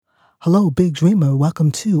Hello, Big Dreamer. Welcome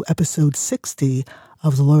to episode 60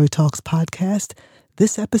 of the Lori Talks podcast.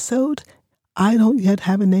 This episode, I don't yet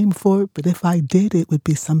have a name for it, but if I did, it would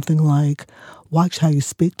be something like, watch how you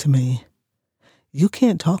speak to me. You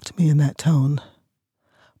can't talk to me in that tone.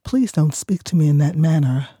 Please don't speak to me in that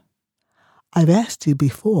manner. I've asked you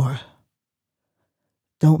before.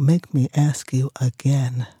 Don't make me ask you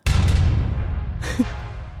again.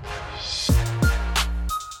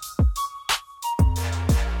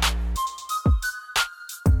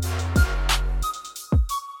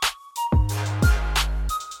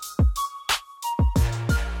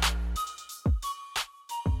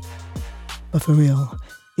 But for real,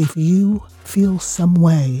 if you feel some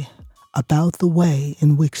way about the way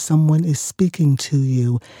in which someone is speaking to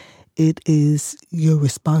you, it is your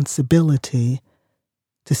responsibility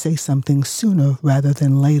to say something sooner rather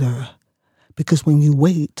than later. Because when you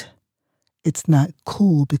wait, it's not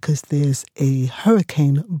cool because there's a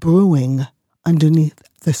hurricane brewing underneath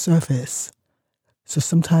the surface. So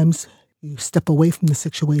sometimes you step away from the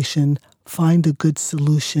situation, find a good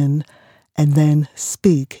solution, and then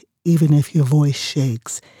speak. Even if your voice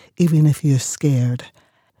shakes, even if you're scared.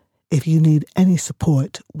 If you need any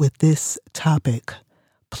support with this topic,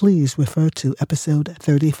 please refer to episode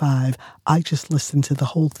 35. I just listened to the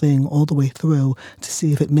whole thing all the way through to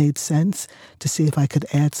see if it made sense, to see if I could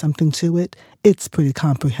add something to it. It's pretty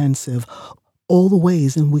comprehensive. All the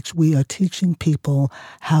ways in which we are teaching people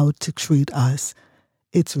how to treat us.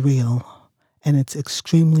 It's real, and it's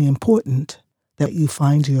extremely important that you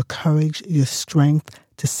find your courage, your strength,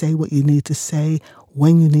 to say what you need to say,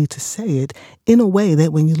 when you need to say it, in a way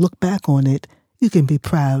that when you look back on it, you can be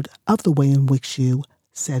proud of the way in which you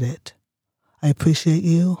said it. I appreciate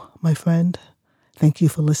you, my friend. Thank you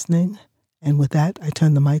for listening. And with that, I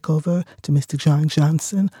turn the mic over to Mr. John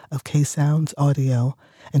Johnson of K-Sounds Audio.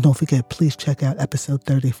 And don't forget, please check out episode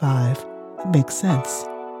 35. It makes sense.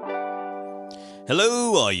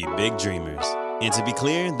 Hello, all you big dreamers. And to be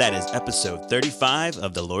clear, that is episode 35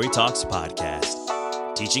 of the Lori Talks podcast.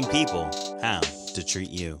 Teaching people how to treat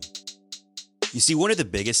you. You see, one of the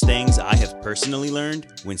biggest things I have personally learned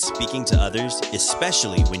when speaking to others,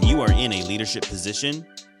 especially when you are in a leadership position,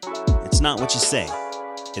 it's not what you say,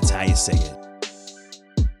 it's how you say it.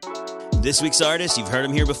 This week's artist, you've heard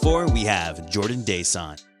him here before, we have Jordan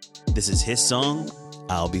Dasan. This is his song,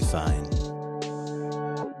 I'll Be Fine.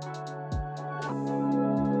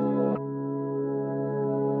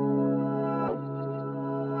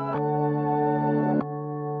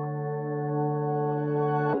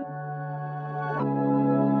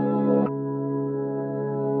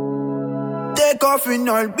 Coughing,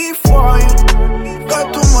 I'll be fine.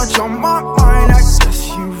 Got too much on my mind. I guess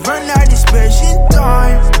you run out of space in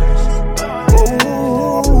time.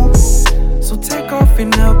 Oh, so take off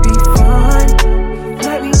and I'll be fine.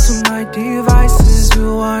 Let me to my devices.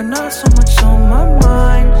 You are not so much on my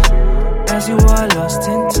mind as you are lost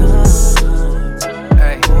in time.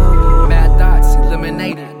 Hey, mad thoughts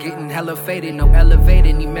eliminated, getting hella faded, no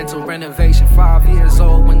elevated, need mental renovation. 5 years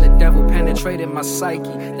old when the devil penetrated my psyche.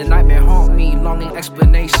 The nightmare haunt me, longing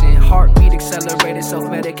explanation. Heartbeat accelerated,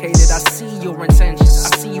 self-medicated. I see your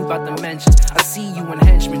intentions, I see you about the mentions. I see you in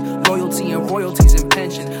henchmen, loyalty and royalties and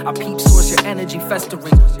pension. I peep source your energy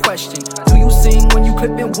festering. Question, do you sing when you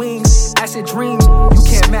clipping wings? Acid dreams, you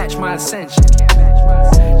can't match my ascension.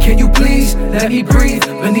 Can you please let me breathe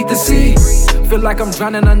beneath the sea? Feel like I'm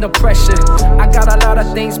drowning under pressure. I got a lot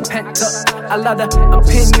of things pent up, a lot of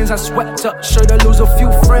opinions I swept up. Sure to lose a few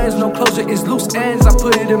friends, no closure is loose ends. I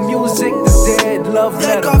put it in music, the dead love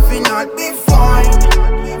letter. take off and I'll be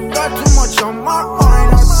fine. Got too much on my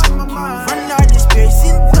mind. I think you run out of space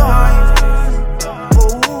in time.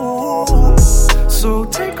 Oh, So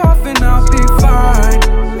take off and I'll be fine.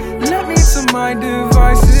 Let me to my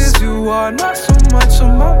devices. You are not so much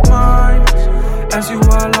on my mind as you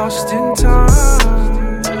are lost in time.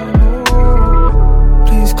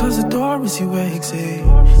 Please close the door as you exit.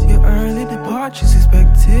 Your early departure's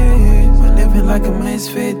expected. But living like a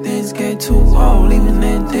misfit, things get too old. Even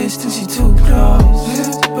in distance, you too close.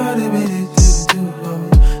 Everybody with it, too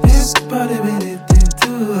old. Everybody with it,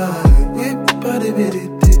 too old. Everybody with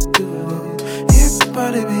it, too old.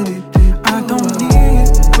 Everybody with it. I don't need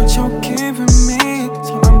what you're giving me,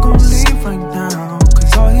 so I'm gon' leave right now.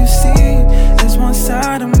 Cause all you see is one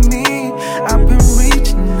side of me. I've been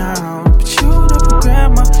reaching out, but you never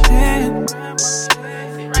grab my hand.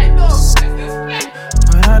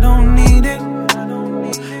 But I don't need it.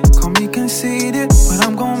 Call me conceited, but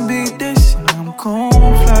I'm gon' beat this and I'm gon'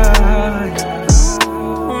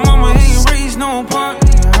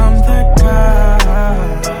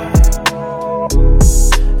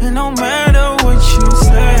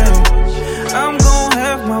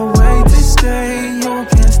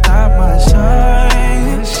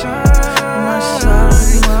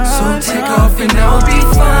 and I'll be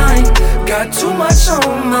fine. Got too much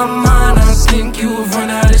on my mind, I think you've run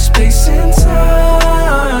out of space and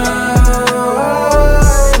time.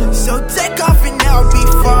 So take off and I'll be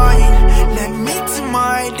fine. Let me to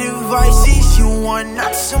my devices. You are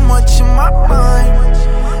not so much in my mind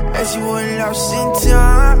as you were lost in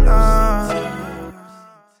time.